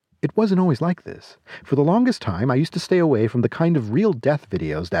it wasn't always like this. For the longest time, I used to stay away from the kind of real death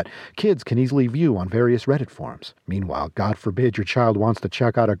videos that kids can easily view on various Reddit forums. Meanwhile, God forbid your child wants to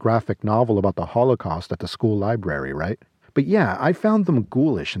check out a graphic novel about the Holocaust at the school library, right? But yeah, I found them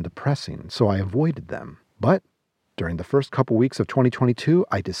ghoulish and depressing, so I avoided them. But during the first couple weeks of 2022,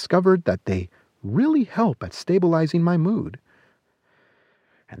 I discovered that they really help at stabilizing my mood.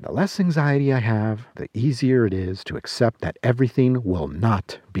 And the less anxiety I have, the easier it is to accept that everything will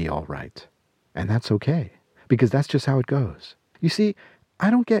not be all right. And that's okay, because that's just how it goes. You see, I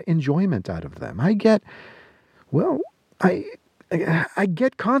don't get enjoyment out of them. I get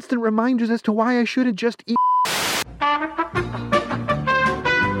constant reminders as to why I shouldn't just eat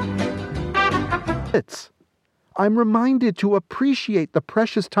it. I'm reminded to appreciate the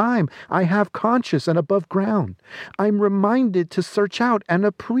precious time I have conscious and above ground. I'm reminded to search out and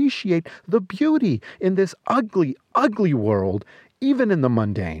appreciate the beauty in this ugly, ugly world, even in the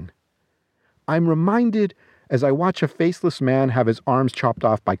mundane. I'm reminded as I watch a faceless man have his arms chopped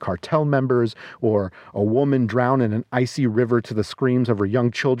off by cartel members, or a woman drown in an icy river to the screams of her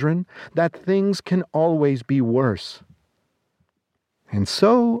young children, that things can always be worse. And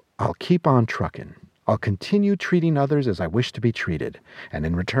so I'll keep on trucking. I'll continue treating others as I wish to be treated, and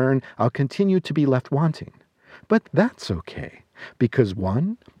in return, I'll continue to be left wanting. But that's okay, because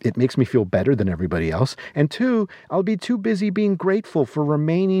 1, it makes me feel better than everybody else, and 2, I'll be too busy being grateful for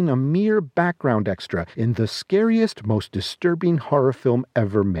remaining a mere background extra in the scariest, most disturbing horror film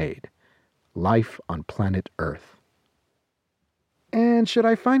ever made, Life on Planet Earth. And should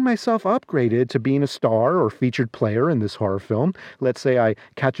I find myself upgraded to being a star or featured player in this horror film, let's say I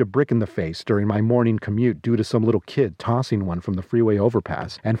catch a brick in the face during my morning commute due to some little kid tossing one from the freeway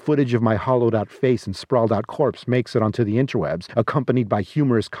overpass, and footage of my hollowed-out face and sprawled-out corpse makes it onto the interwebs, accompanied by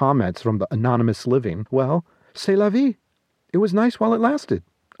humorous comments from the anonymous living, well, c'est la vie. It was nice while it lasted.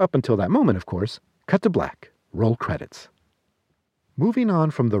 Up until that moment, of course. Cut to black. Roll credits. Moving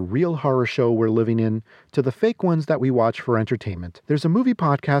on from the real horror show we're living in to the fake ones that we watch for entertainment, there's a movie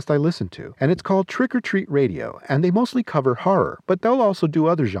podcast I listen to, and it's called Trick or Treat Radio, and they mostly cover horror, but they'll also do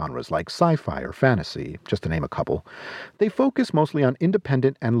other genres like sci-fi or fantasy, just to name a couple. They focus mostly on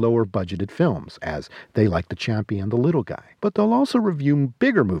independent and lower-budgeted films, as they like to champion the little guy, but they'll also review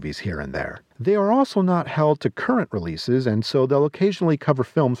bigger movies here and there. They are also not held to current releases, and so they'll occasionally cover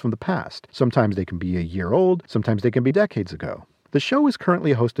films from the past. Sometimes they can be a year old, sometimes they can be decades ago. The show is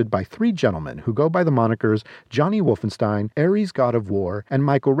currently hosted by 3 gentlemen who go by the monikers Johnny Wolfenstein, Ares God of War, and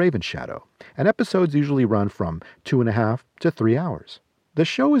Michael Ravenshadow, and episodes usually run from 2.5 to 3 hours. The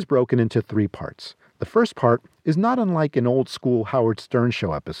show is broken into 3 parts. The first part is not unlike an old-school Howard Stern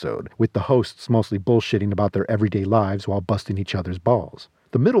show episode, with the hosts mostly bullshitting about their everyday lives while busting each other's balls.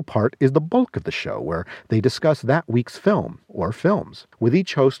 The middle part is the bulk of the show, where they discuss that week's film, or films, with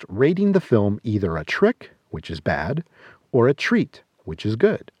each host rating the film either a trick, which is bad, or a treat, which is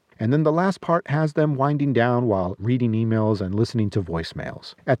good. And then the last part has them winding down while reading emails and listening to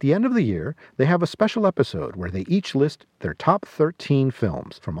voicemails. At the end of the year, they have a special episode where they each list their top 13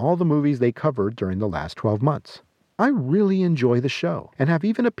 films from all the movies they covered during the last 12 months. I really enjoy the show, and have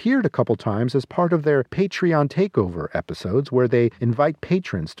even appeared a couple times as part of their Patreon Takeover episodes where they invite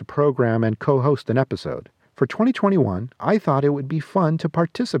patrons to program and co-host an episode. For 2021, I thought it would be fun to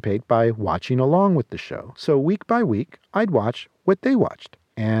participate by watching along with the show. So week by week, I'd watch what they watched,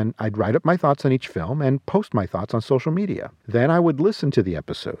 and I'd write up my thoughts on each film and post my thoughts on social media. Then I would listen to the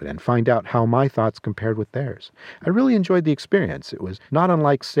episode and find out how my thoughts compared with theirs. I really enjoyed the experience. It was not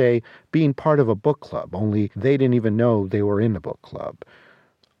unlike, say, being part of a book club, only they didn't even know they were in a book club.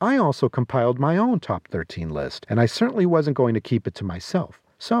 I also compiled my own top 13 list, and I certainly wasn't going to keep it to myself.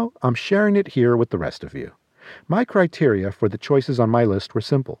 So I'm sharing it here with the rest of you. My criteria for the choices on my list were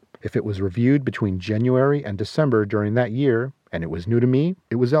simple. If it was reviewed between January and December during that year, and it was new to me,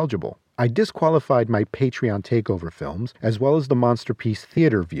 it was eligible. I disqualified my Patreon Takeover films, as well as the Monster Piece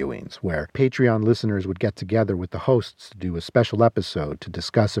Theater viewings, where Patreon listeners would get together with the hosts to do a special episode to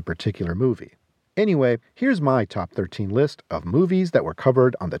discuss a particular movie. Anyway, here's my top 13 list of movies that were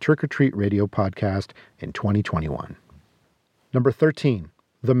covered on the Trick or Treat Radio podcast in 2021. Number 13,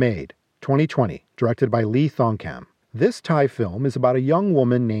 The Maid, 2020, directed by Lee Thongkam. This Thai film is about a young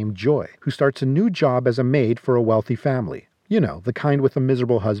woman named Joy, who starts a new job as a maid for a wealthy family. You know, the kind with a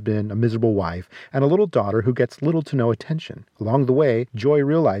miserable husband, a miserable wife, and a little daughter who gets little to no attention. Along the way, Joy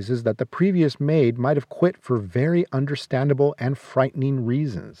realizes that the previous maid might have quit for very understandable and frightening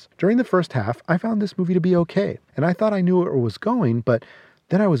reasons. During the first half, I found this movie to be okay, and I thought I knew where it was going, but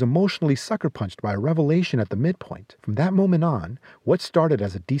Then I was emotionally sucker punched by a revelation at the midpoint. From that moment on, what started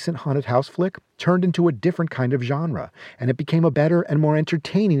as a decent haunted house flick turned into a different kind of genre, and it became a better and more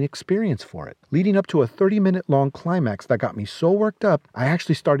entertaining experience for it, leading up to a 30-minute long climax that got me so worked up, I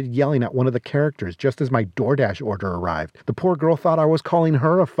actually started yelling at one of the characters just as my DoorDash order arrived. The poor girl thought I was calling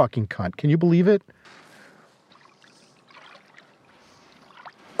her a fucking cunt. Can you believe it?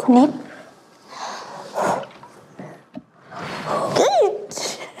 คุณนิด Good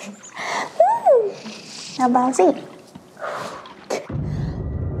เบาๆสิ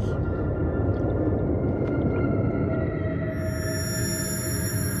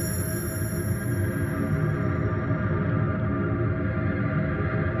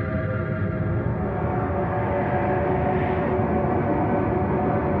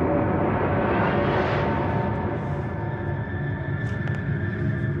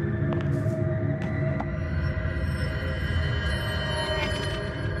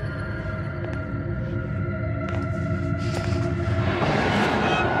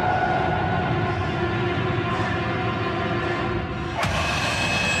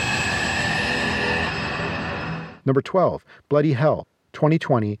Number 12, Bloody Hell,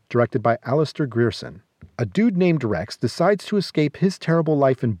 2020, directed by Alistair Grierson. A dude named Rex decides to escape his terrible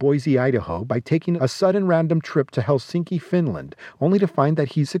life in Boise, Idaho by taking a sudden random trip to Helsinki, Finland, only to find that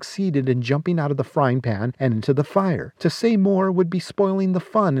he succeeded in jumping out of the frying pan and into the fire. To say more would be spoiling the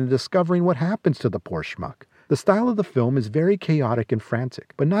fun and discovering what happens to the poor schmuck. The style of the film is very chaotic and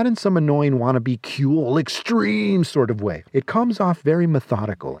frantic, but not in some annoying wannabe cool, extreme sort of way. It comes off very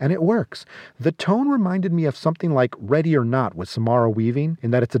methodical, and it works. The tone reminded me of something like Ready or Not with Samara Weaving,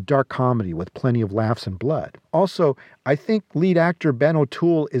 in that it's a dark comedy with plenty of laughs and blood. Also, I think lead actor Ben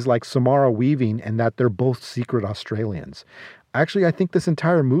O'Toole is like Samara Weaving in that they're both secret Australians. Actually, I think this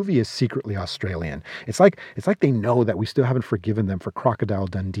entire movie is secretly Australian. It's like they know that we still haven't forgiven them for Crocodile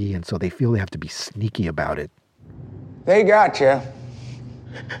Dundee, and so they feel they have to be sneaky about it. They got you.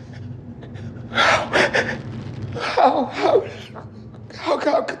 How?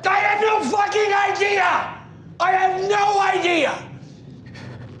 I have no fucking idea! I have no idea!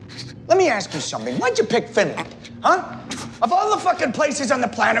 Let me ask you something. Why'd you pick Finland? Huh? Of all the fucking places on the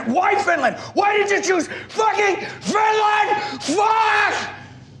planet, why Finland? Why did you choose fucking Finland?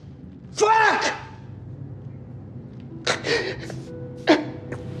 Fuck!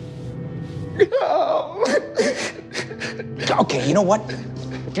 No. Okay, you know what?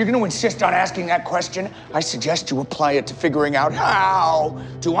 If you're going to insist on asking that question, I suggest you apply it to figuring out how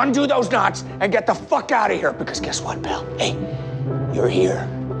to undo those knots and get the fuck out of here. Because guess what, pal? Hey, you're here.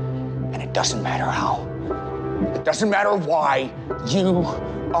 And it doesn't matter how. It doesn't matter why. You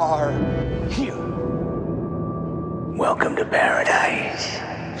are here. Welcome to paradise.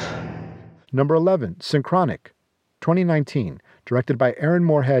 Number 11, Synchronic, 2019, directed by Aaron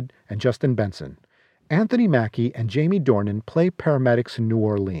Moorhead and Justin Benson. Anthony Mackie and Jamie Dornan play paramedics in New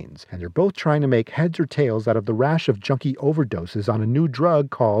Orleans, and they're both trying to make heads or tails out of the rash of junkie overdoses on a new drug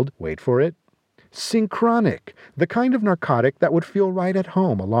called, wait for it, Synchronic, the kind of narcotic that would feel right at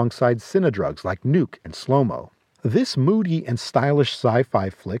home alongside Cinedrugs like Nuke and Slow-Mo. This moody and stylish sci-fi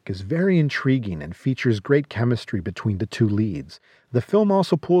flick is very intriguing and features great chemistry between the two leads. The film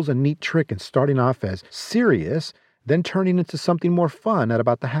also pulls a neat trick in starting off as serious, then turning into something more fun at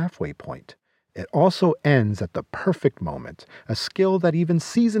about the halfway point. It also ends at the perfect moment, a skill that even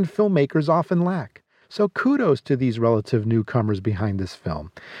seasoned filmmakers often lack. So kudos to these relative newcomers behind this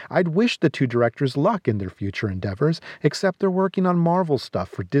film. I'd wish the two directors luck in their future endeavors, except they're working on Marvel stuff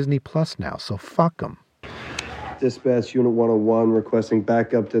for Disney Plus now, so fuck them. Dispatch Unit 101 requesting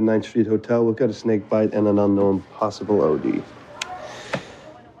backup to 9th Street Hotel. We've got a snake bite and an unknown possible OD.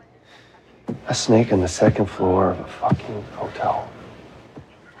 A snake on the second floor of a fucking hotel.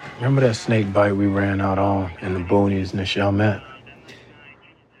 Remember that snake bite we ran out on in the boonies in the Chalmette?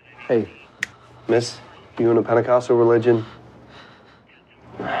 Hey, miss, you in a Pentecostal religion?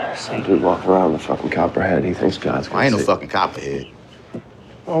 Some dude walking around with a fucking copperhead. He thinks God's gonna I ain't no fucking copperhead.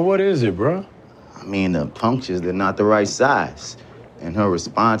 Well, what is it, bro? I mean, the punctures, they're not the right size. And her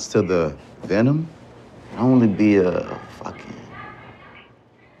response to the venom can only be a fucking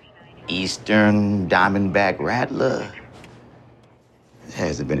Eastern Diamondback Rattler. There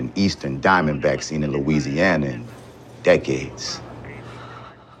hasn't been an Eastern Diamondback seen in Louisiana in decades.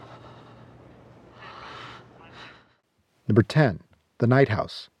 Number 10, The Night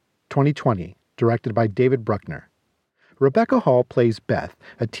House, 2020, directed by David Bruckner. Rebecca Hall plays Beth,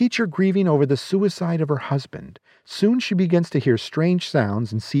 a teacher grieving over the suicide of her husband. Soon she begins to hear strange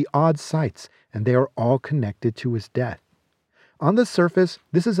sounds and see odd sights, and they are all connected to his death. On the surface,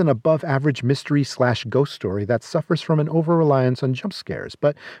 this is an above-average mystery/ghost story that suffers from an over-reliance on jump scares,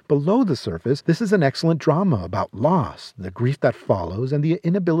 but below the surface, this is an excellent drama about loss, the grief that follows, and the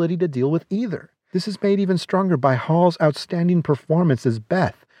inability to deal with either. This is made even stronger by Hall's outstanding performance as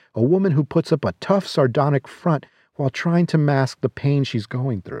Beth, a woman who puts up a tough, sardonic front while trying to mask the pain she's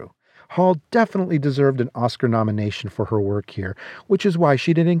going through. Hall definitely deserved an Oscar nomination for her work here, which is why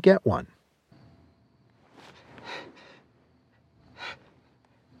she didn't get one.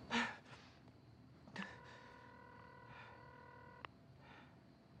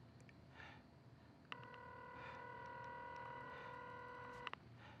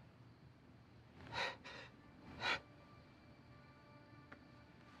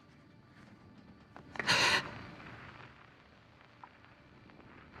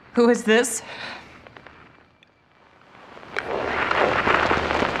 Who is this?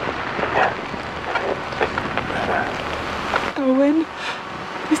 Owen?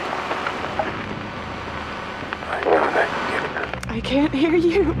 I know that I can't hear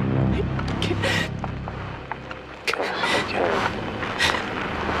you. Look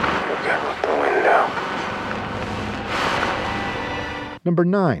out the window. Number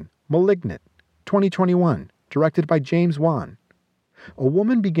 9, Malignant, 2021, directed by James Wan. A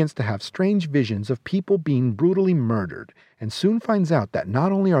woman begins to have strange visions of people being brutally murdered, and soon finds out that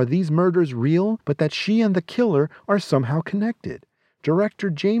not only are these murders real, but that she and the killer are somehow connected. Director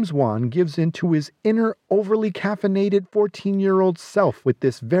James Wan gives in to his inner, overly caffeinated 14-year-old self with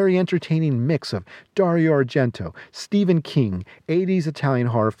this very entertaining mix of Dario Argento, Stephen King, 80s Italian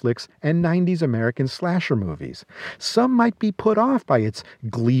horror flicks, and 90s American slasher movies. Some might be put off by its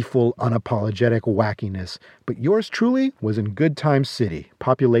gleeful, unapologetic wackiness, but yours truly was in Good Time City,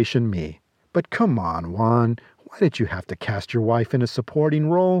 population me. But come on, Wan, why did you have to cast your wife in a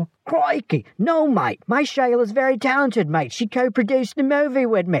supporting role? Crikey, no, mate. My Shayla's very talented, mate. She co-produced the movie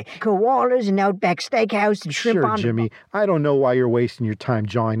with me. Koalas and Outback Steakhouse and shrimp Sure, on... Jimmy. I don't know why you're wasting your time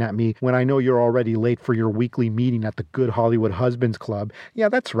jawing at me when I know you're already late for your weekly meeting at the Good Hollywood Husbands Club. Yeah,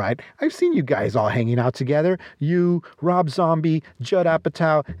 that's right. I've seen you guys all hanging out together. You, Rob Zombie, Judd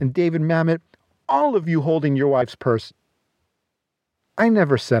Apatow, and David Mamet. All of you holding your wife's purse. I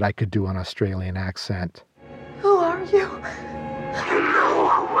never said I could do an Australian accent. Who are you? You know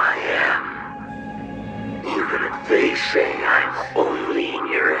who I am. Even if they say I'm only in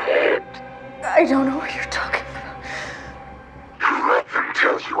your head. I don't know what you're talking about. You let them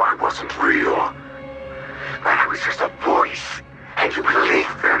tell you I wasn't real. That I was just a voice, and you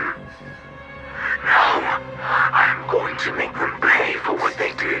believed them. Now, I'm going to make them pay for what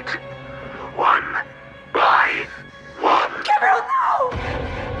they did. One by one. Gabriel, no!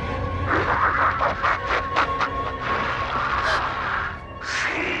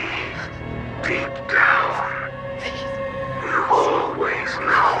 See, deep down, you've always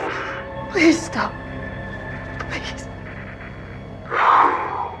known. Please stop. Please.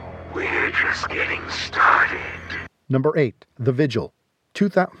 Oh, we're just getting started. Number 8, The Vigil,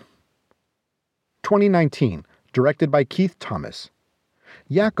 2019, directed by Keith Thomas.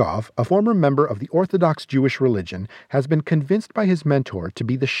 Yakov, a former member of the Orthodox Jewish religion, has been convinced by his mentor to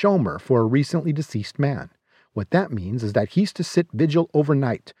be the shomer for a recently deceased man. What that means is that he's to sit vigil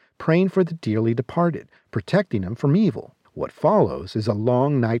overnight, praying for the dearly departed, protecting him from evil. What follows is a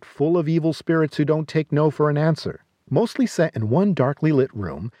long night full of evil spirits who don't take no for an answer. Mostly set in one darkly lit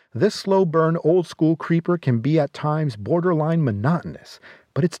room, this slow-burn old-school creeper can be at times borderline monotonous,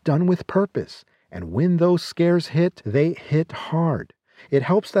 but it's done with purpose, and when those scares hit, they hit hard. It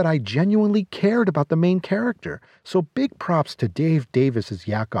helps that I genuinely cared about the main character, so big props to Dave Davis as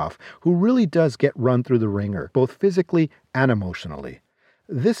Yakov, who really does get run through the ringer, both physically and emotionally.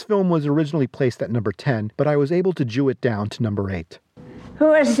 This film was originally placed at number 10, but I was able to Jew it down to number 8.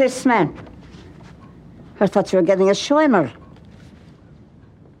 Who is this man? I thought you were getting a schwimmer.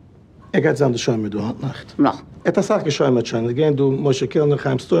 Ik had aan de schwimmer doen, had nacht. No. Het is ook geschwimmer schon. Again, du Moshe Kilner,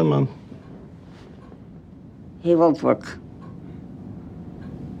 Chaim Sturman. He won't work.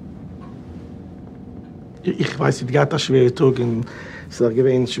 Ich weiß, es geht auch schwer, Tag, und es ist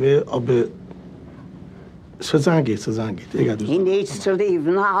gewesen schwer, aber es wird sein geht, es wird sein geht. He needs to leave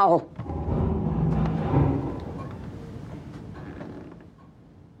now.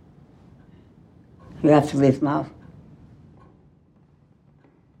 You have to leave now.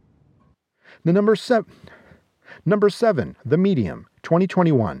 The number 7, The Medium,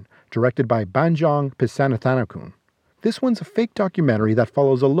 2021, directed by Banjong Pisanathanakoon. This one's a fake documentary that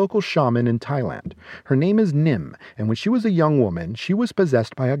follows a local shaman in Thailand. Her name is Nim, and when she was a young woman, she was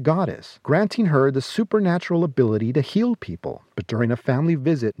possessed by a goddess, granting her the supernatural ability to heal people. But during a family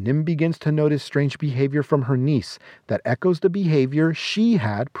visit, Nim begins to notice strange behavior from her niece that echoes the behavior she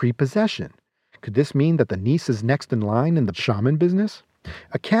had pre-possession. Could this mean that the niece is next in line in the shaman business?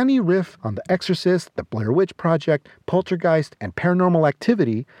 A canny riff on The Exorcist, The Blair Witch Project, Poltergeist, and Paranormal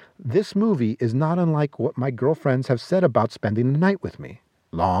Activity, this movie is not unlike what my girlfriends have said about spending the night with me.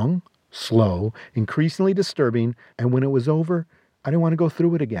 Long, slow, increasingly disturbing, and when it was over, I didn't want to go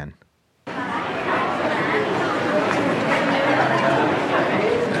through it again.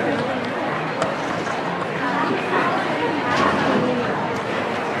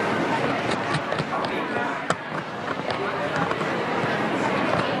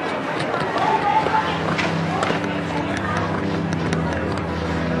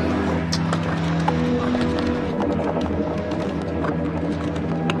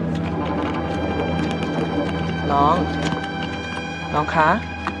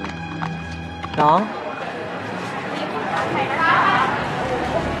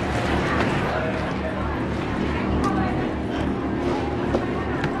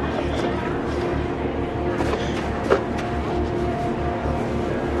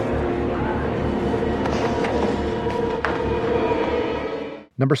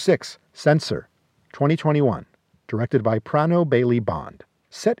 Number 6, Censor, 2021, directed by Prano Bailey Bond.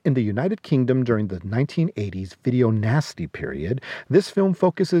 Set in the United Kingdom during the 1980s video nasty period, this film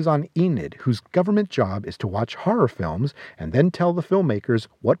focuses on Enid, whose government job is to watch horror films and then tell the filmmakers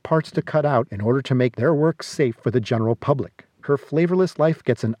what parts to cut out in order to make their work safe for the general public. Her flavorless life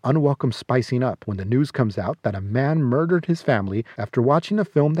gets an unwelcome spicing up when the news comes out that a man murdered his family after watching a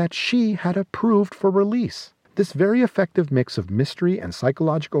film that she had approved for release. This very effective mix of mystery and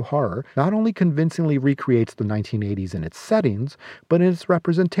psychological horror not only convincingly recreates the 1980s in its settings, but in its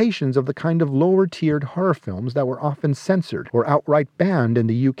representations of the kind of lower-tiered horror films that were often censored or outright banned in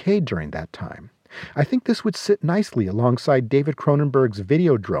the UK during that time. I think this would sit nicely alongside David Cronenberg's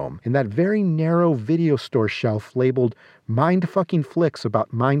Videodrome in that very narrow video store shelf labeled mind-fucking flicks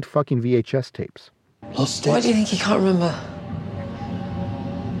about mind-fucking VHS tapes. Lost it? Why do you think you can't remember?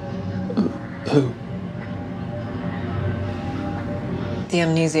 Who? The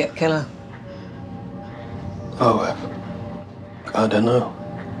amnesiac killer. Oh, I don't know.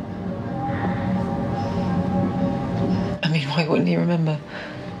 I mean, why wouldn't you remember?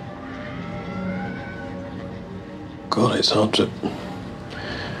 God, it's hard to...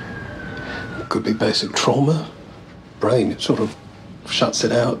 Could be basic trauma. Brain, it sort of shuts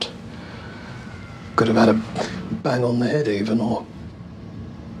it out. Could have had a bang on the head even, or...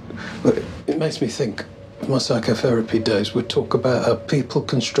 But it makes me think of my psychotherapy days. We'd talk about how people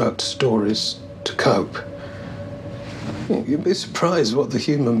construct stories to cope. You'd be surprised what the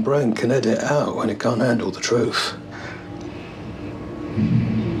human brain can edit out when it can't handle the truth.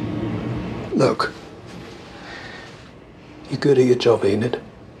 Look. You're good at your job, Enid.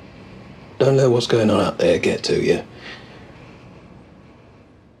 Don't let what's going on out there get to you.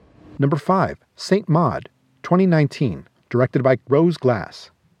 Number 5, Saint Maud, 2019, directed by Rose Glass.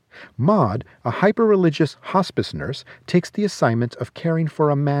 Maud, a hyper-religious hospice nurse, takes the assignment of caring for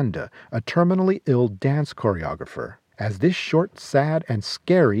Amanda, a terminally ill dance choreographer. As this short, sad, and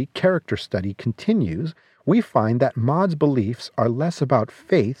scary character study continues, we find that Maud's beliefs are less about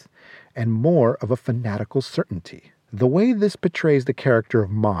faith and more of a fanatical certainty. The way this portrays the character of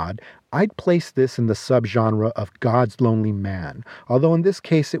Maud, I'd place this in the subgenre of God's Lonely Man, although in this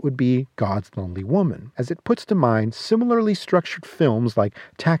case it would be God's Lonely Woman, as it puts to mind similarly structured films like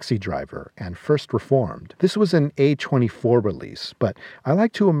Taxi Driver and First Reformed. This was an A24 release, but I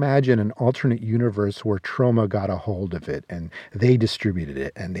like to imagine an alternate universe where Troma got a hold of it and they distributed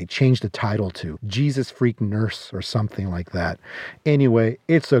it and they changed the title to Jesus Freak Nurse or something like that. Anyway,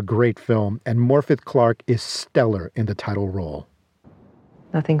 it's a great film, and Morfydd Clark is stellar in the title role.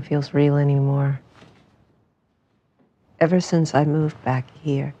 Nothing feels real anymore. Ever since I moved back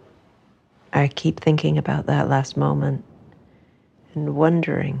here, I keep thinking about that last moment and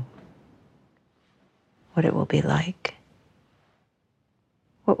wondering what it will be like.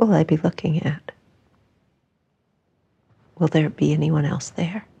 What will I be looking at? Will there be anyone else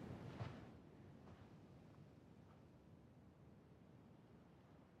there?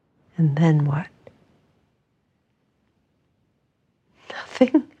 And then what?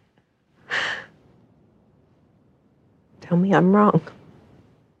 Nothing? Tell me I'm wrong.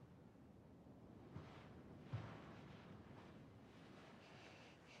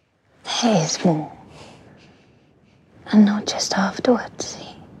 There is more. And not just afterwards.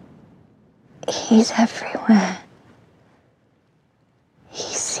 He's everywhere.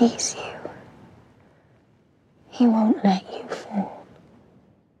 sees you. He won't let you fall.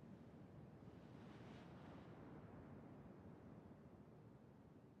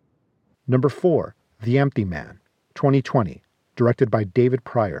 Number 4, The Empty Man, 2020, directed by David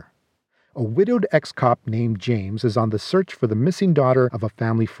Pryor. A widowed ex-cop named James is on the search for the missing daughter of a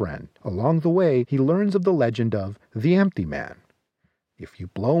family friend. Along the way, he learns of the legend of the Empty Man. If you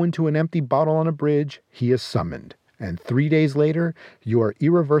blow into an empty bottle on a bridge, he is summoned. And 3 days later, you are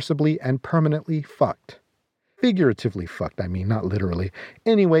irreversibly and permanently fucked. Figuratively fucked, I mean, not literally.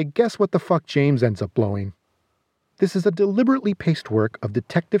 Anyway, guess what the fuck James ends up blowing? This is a deliberately paced work of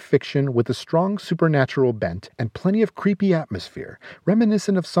detective fiction with a strong supernatural bent and plenty of creepy atmosphere,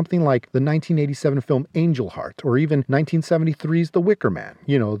 reminiscent of something like the 1987 film Angel Heart, or even 1973's The Wicker Man,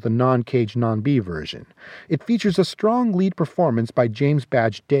 the non-Cage, non-B version. It features a strong lead performance by James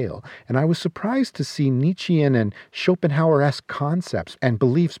Badge Dale, and I was surprised to see Nietzschean and Schopenhauer-esque concepts and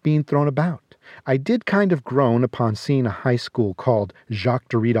beliefs being thrown about. I did kind of groan upon seeing a high school called Jacques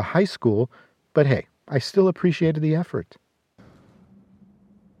Derrida High School, but hey, I still appreciated the effort.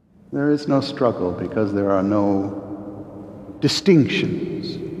 There is no struggle because there are no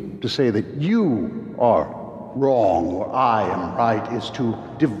distinctions. To say that you are wrong or I am right is to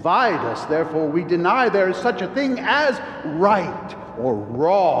divide us. Therefore, we deny there is such a thing as right or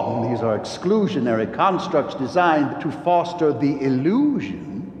wrong. These are exclusionary constructs designed to foster the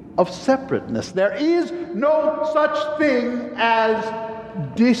illusion of separateness. There is no such thing as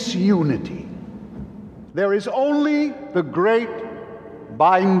disunity. There is only the great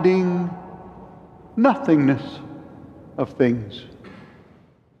binding nothingness of things.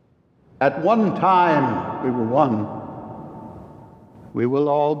 At one time we were one. We will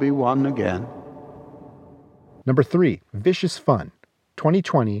all be one again. Number 3, Vicious Fun,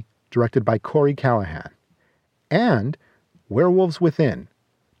 2020, directed by Corey Callahan. And Werewolves Within,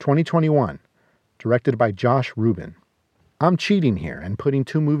 2021, directed by Josh Rubin. I'm cheating here and putting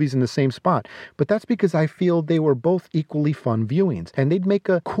 2 movies in the same spot, but that's because I feel they were both equally fun viewings, and they'd make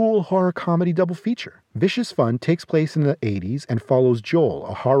a cool horror comedy double feature. Vicious Fun takes place in the 80s and follows Joel,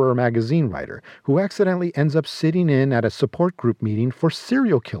 a horror magazine writer, who accidentally ends up sitting in at a support group meeting for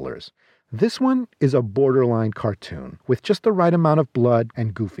serial killers. This one is a borderline cartoon with just the right amount of blood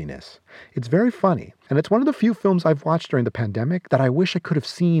and goofiness. It's very funny, and it's one of the few films I've watched during the pandemic that I wish I could have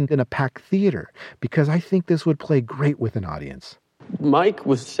seen in a packed theater, because I think this would play great with an audience. Mike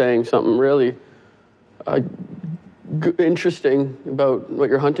was saying something really interesting about what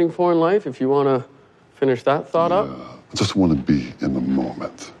you're hunting for in life, if you want to finish that thought up. I just want to be in the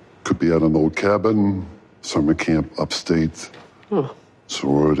moment. Could be at an old cabin, summer camp upstate. Oh.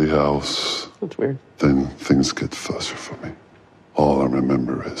 Sorority house. That's weird. Then things get fuzzy for me. All I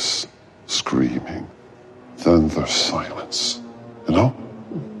remember is screaming. Then there's silence.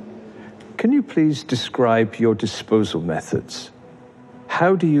 Can you please describe your disposal methods?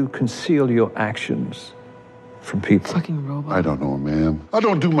 How do you conceal your actions from people? Fucking robot. I don't know, man. I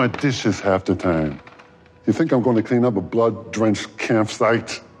don't do my dishes half the time. You think I'm going to clean up a blood-drenched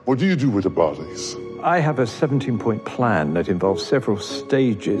campsite? What do you do with the bodies? I have a 17-point plan that involves several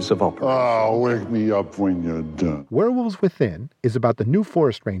stages of operation. Oh, wake me up when you're done. Werewolves Within is about the new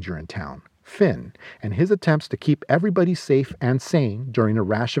forest ranger in town, Finn, and his attempts to keep everybody safe and sane during a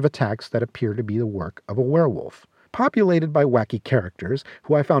rash of attacks that appear to be the work of a werewolf. Populated by wacky characters,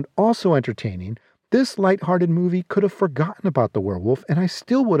 who I found also entertaining, this lighthearted movie could have forgotten about the werewolf, and I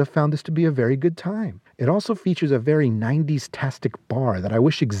still would have found this to be a very good time. It also features a very 90s-tastic bar that I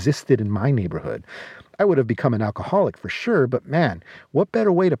wish existed in my neighborhood. I would have become an alcoholic for sure, but man, what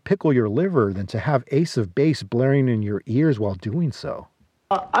better way to pickle your liver than to have Ace of Base blaring in your ears while doing so?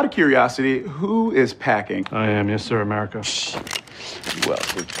 Out of curiosity, who is packing? I am, yes, sir, America. Well,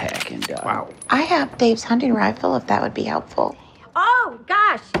 we're packing, dog. Wow. I have Dave's hunting rifle, if that would be helpful. Oh,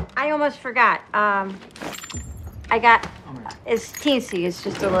 gosh, I almost forgot. I got, it's teensy, it's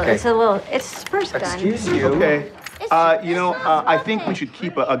just a little, it's first gun. Excuse you. Okay. I think we should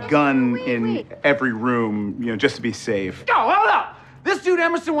keep a gun in every room, just to be safe. Yo, hold up! This dude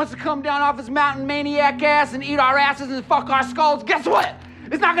Emerson wants to come down off his mountain maniac ass and eat our asses and fuck our skulls. Guess what?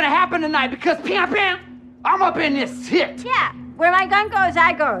 It's not gonna happen tonight because I'm up in this hit. Yeah, where my gun goes,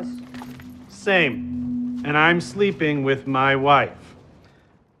 I goes. Same. And I'm sleeping with my wife.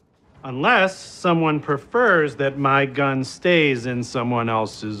 Unless someone prefers that my gun stays in someone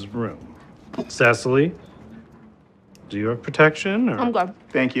else's room. Cecily, do you have protection? Or? I'm good.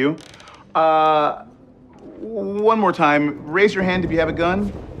 Thank you. One more time. Raise your hand if you have a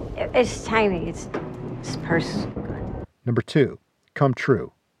gun. It's tiny. It's purse. Number 2, Come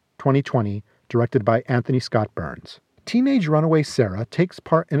True, 2020, directed by Anthony Scott Burns. Teenage runaway Sarah takes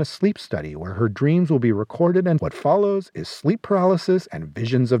part in a sleep study where her dreams will be recorded, and what follows is sleep paralysis and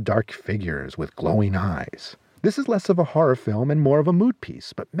visions of dark figures with glowing eyes. This is less of a horror film and more of a mood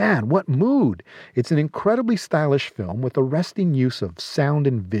piece, but man, what mood! It's an incredibly stylish film with arresting use of sound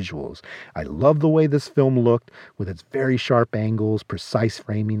and visuals. I love the way this film looked, with its very sharp angles, precise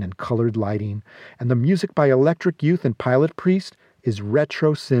framing, and colored lighting, and the music by Electric Youth and Pilot Priest is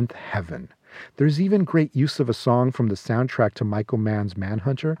retro synth heaven. There's even great use of a song from the soundtrack to Michael Mann's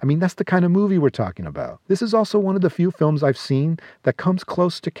Manhunter. I mean, that's the kind of movie we're talking about. This is also one of the few films I've seen that comes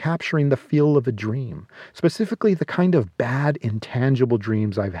close to capturing the feel of a dream. Specifically, the kind of bad, intangible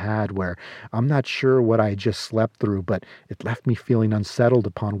dreams I've had where I'm not sure what I just slept through, but it left me feeling unsettled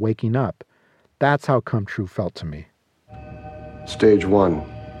upon waking up. That's how Come True felt to me. Stage 1.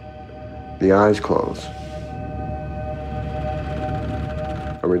 The eyes close.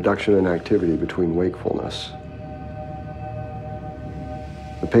 A reduction in activity between wakefulness.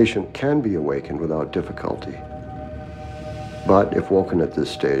 The patient can be awakened without difficulty. But if woken at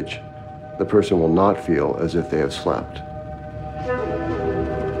this stage, the person will not feel as if they have slept.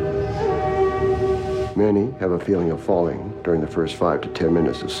 Many have a feeling of falling during the first 5 to 10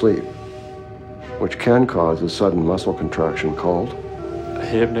 minutes of sleep, which can cause a sudden muscle contraction called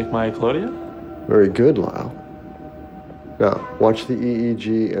hypnomyoclonus. Very good, Lyle. Now, watch the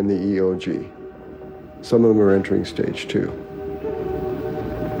EEG and the EOG. Some of them are entering stage 2.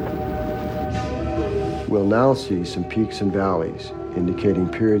 We'll now see some peaks and valleys, indicating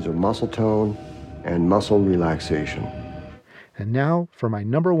periods of muscle tone and muscle relaxation. And now for my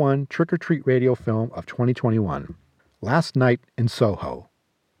number 1 trick-or-treat radio film of 2021, Last Night in Soho,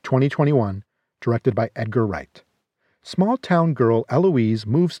 2021, directed by Edgar Wright. Small-town girl Eloise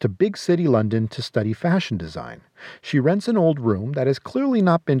moves to big city London to study fashion design. She rents an old room that has clearly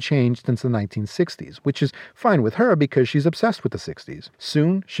not been changed since the 1960s, which is fine with her because she's obsessed with the 60s.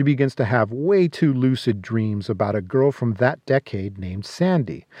 Soon, she begins to have way too lucid dreams about a girl from that decade named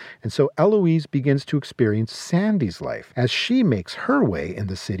Sandy. And so Eloise begins to experience Sandy's life as she makes her way in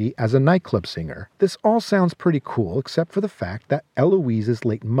the city as a nightclub singer. This all sounds pretty cool, except for the fact that Eloise's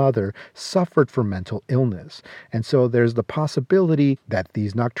late mother suffered from mental illness. And so there's the possibility that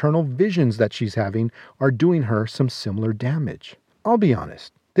these nocturnal visions that she's having are doing her some similar damage. I'll be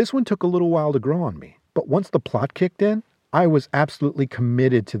honest, this one took a little while to grow on me, but once the plot kicked in, I was absolutely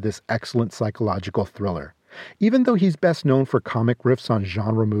committed to this excellent psychological thriller. Even though he's best known for comic riffs on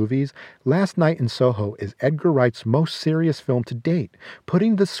genre movies, Last Night in Soho is Edgar Wright's most serious film to date,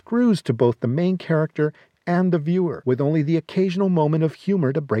 putting the screws to both the main character and the viewer, with only the occasional moment of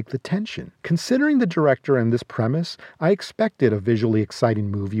humor to break the tension. Considering the director and this premise, I expected a visually exciting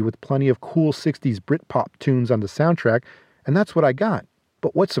movie with plenty of cool 60s Britpop tunes on the soundtrack, and that's what I got.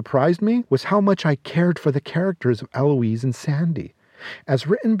 But what surprised me was how much I cared for the characters of Eloise and Sandy. As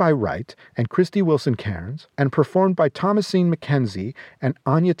written by Wright and Christy Wilson Cairns, and performed by Thomasine McKenzie and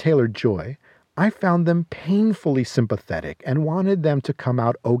Anya Taylor-Joy, I found them painfully sympathetic and wanted them to come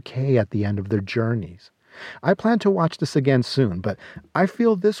out okay at the end of their journeys. I plan to watch this again soon, but I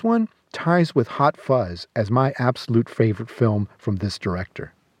feel this one ties with Hot Fuzz as my absolute favorite film from this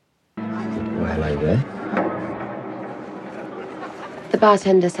director. Well, hello there. The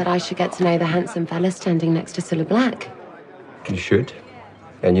bartender said I should get to know the handsome fella standing next to Cilla Black. You should.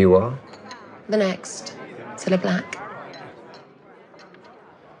 And you are? The next, Cilla Black.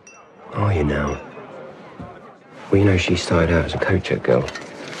 Are you now? Well, you know, she started out as a coach girl.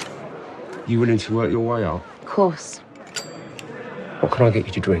 You willing to work your way up? Of course. What can I get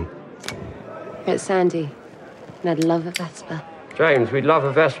you to drink? It's Sandy, and I'd love a Vespa. James, we'd love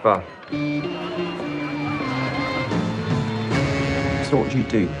a Vespa. So what do you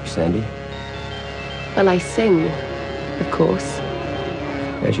do, Sandy? Well, I sing, of course.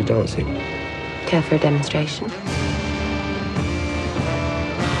 How's your dancing? Care for a demonstration?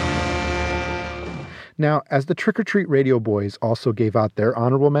 Now, as the Trick or Treat Radio Boys also gave out their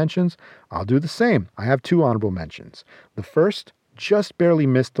honorable mentions, I'll do the same. I have 2 honorable mentions. The first just barely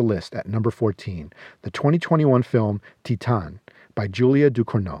missed the list at number 14, the 2021 film Titan by Julia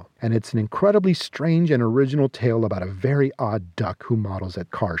Ducournau. And it's an incredibly strange and original tale about a very odd duck who models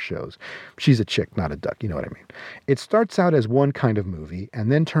at car shows. She's a chick, not a duck, you know what I mean. It starts out as one kind of movie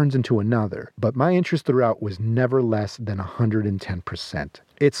and then turns into another, but my interest throughout was never less than 110%.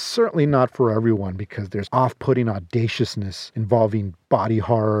 It's certainly not for everyone because there's off-putting audaciousness involving body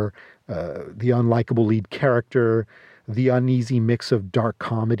horror, the unlikable lead character, the uneasy mix of dark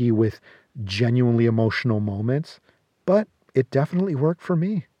comedy with genuinely emotional moments, but it definitely worked for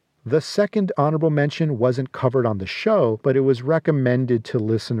me. The second honorable mention wasn't covered on the show, but it was recommended to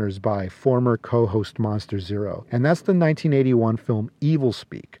listeners by former co-host Monster Zero, and that's the 1981 film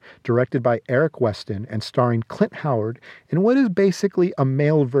Evilspeak, directed by Eric Weston and starring Clint Howard in what is basically a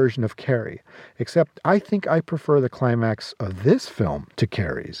male version of Carrie, except I think I prefer the climax of this film to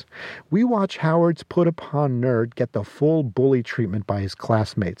Carrie's. We watch Howard's put-upon nerd get the full bully treatment by his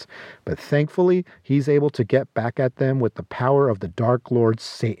classmates, but thankfully he's able to get back at them with the power of the Dark Lord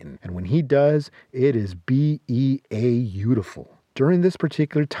Satan. And when he does, it is beautiful. During this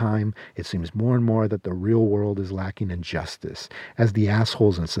particular time, it seems more and more that the real world is lacking in justice, as the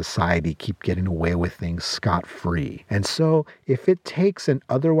assholes in society keep getting away with things scot-free. And so, if it takes an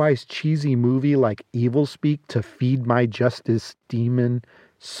otherwise cheesy movie like Evilspeak to feed my justice demon,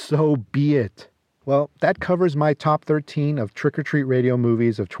 so be it. Well, that covers my top 13 of Trick or Treat Radio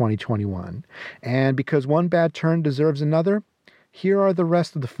movies of 2021. And because one bad turn deserves another, here are the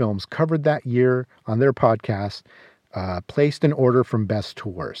rest of the films covered that year on their podcast, placed in order from best to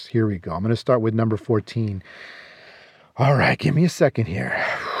worst. Here we go. I'm going to start with number 14. All right, give me a second here.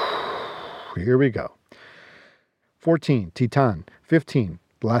 Here we go. 14, Titan. 15,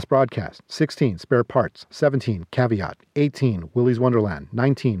 The Last Broadcast. 16, Spare Parts. 17, Caveat. 18, Willy's Wonderland.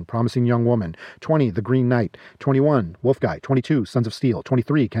 19, Promising Young Woman. 20, The Green Knight. 21, Wolf Guy. 22, Sons of Steel.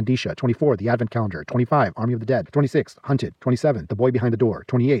 23, Candicia. 24, The Advent Calendar. 25, Army of the Dead. 26, Hunted. 27, The Boy Behind the Door.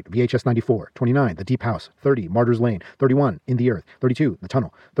 28, VHS 94. 29, The Deep House. 30, Martyrs Lane. 31, In the Earth. 32, The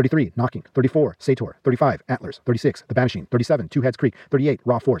Tunnel. 33, Knocking. 34, Sator. 35, Antlers. 36, The Banishing. 37, Two Heads Creek. 38,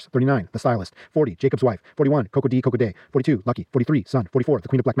 Raw Force. 39, The Stylist. 40, Jacob's Wife. 41, Coco D. Coco Day. 42, Lucky. 43, Sun. 44, The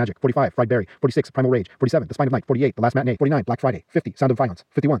Queen of Black Magic. 45, Fried Berry. 46, Primal Rage. 47, The Spine of Night. 48, The Last Matinee. 49, Black Friday. 50, Sound of Violence.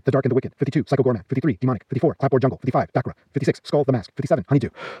 51, The Dark and the Wicked. 52, Psycho Gorman. 53, Demonic. 54, Clapboard Jungle. 55, Bakra. 56, Skull the Mask. 57, Honeydew.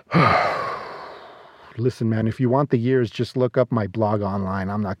 Listen, man, if you want the years, just look up my blog online.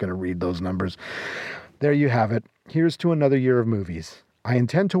 I'm not going to read those numbers. There you have it. Here's to another year of movies. I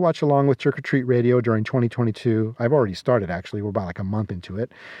intend to watch along with Trick or Treat Radio during 2022. I've already started, actually. We're about like a month into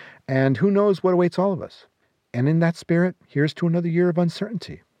it. And who knows what awaits all of us. And in that spirit, here's to another year of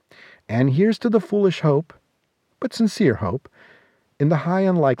uncertainty. And here's to the foolish hope, but sincere hope, in the high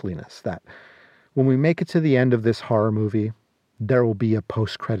unlikeliness that when we make it to the end of this horror movie, there will be a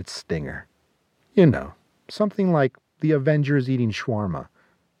post-credit stinger. You know, something like the Avengers eating shawarma,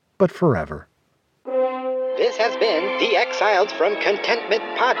 but forever. This has been the Exiled from Contentment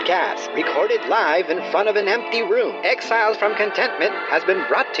podcast, recorded live in front of an empty room. Exiled from Contentment has been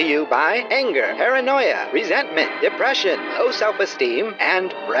brought to you by anger, paranoia, resentment, depression, low self-esteem,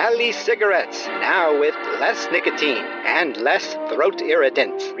 and Rally cigarettes, now with less nicotine and less throat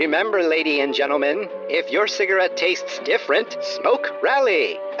irritants. Remember, ladies and gentlemen, if your cigarette tastes different, smoke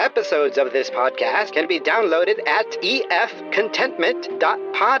Rally. Episodes of this podcast can be downloaded at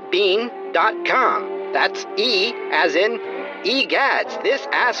efcontentment.podbean.com. That's E as in egads. This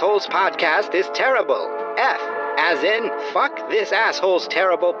asshole's podcast is terrible. F as in fuck this asshole's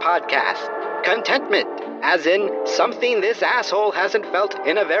terrible podcast. Contentment as in something this asshole hasn't felt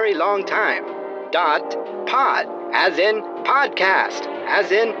in a very long time. Pod as in podcast.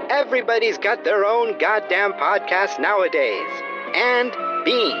 As in everybody's got their own goddamn podcast nowadays. And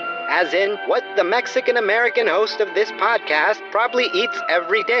bean as in what the Mexican-American host of this podcast probably eats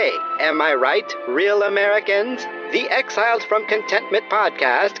every day. Am I right, real Americans? The Exiled from Contentment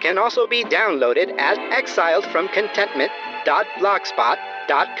podcast can also be downloaded at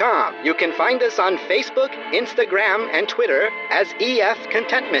exiledfromcontentment.blogspot.com. You can find us on Facebook, Instagram, and Twitter as EF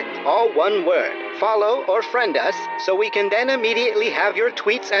Contentment, all one word. Follow or friend us so we can then immediately have your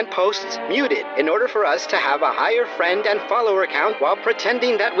tweets and posts muted in order for us to have a higher friend and follower count while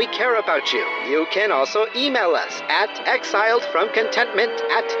pretending that we care about you. You can also email us at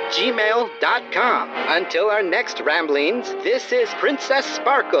exiledfromcontentment@gmail.com. Until our next ramblings, this is Princess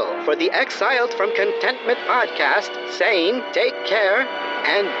Sparkle for the Exiled from Contentment podcast saying take care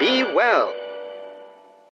and be well.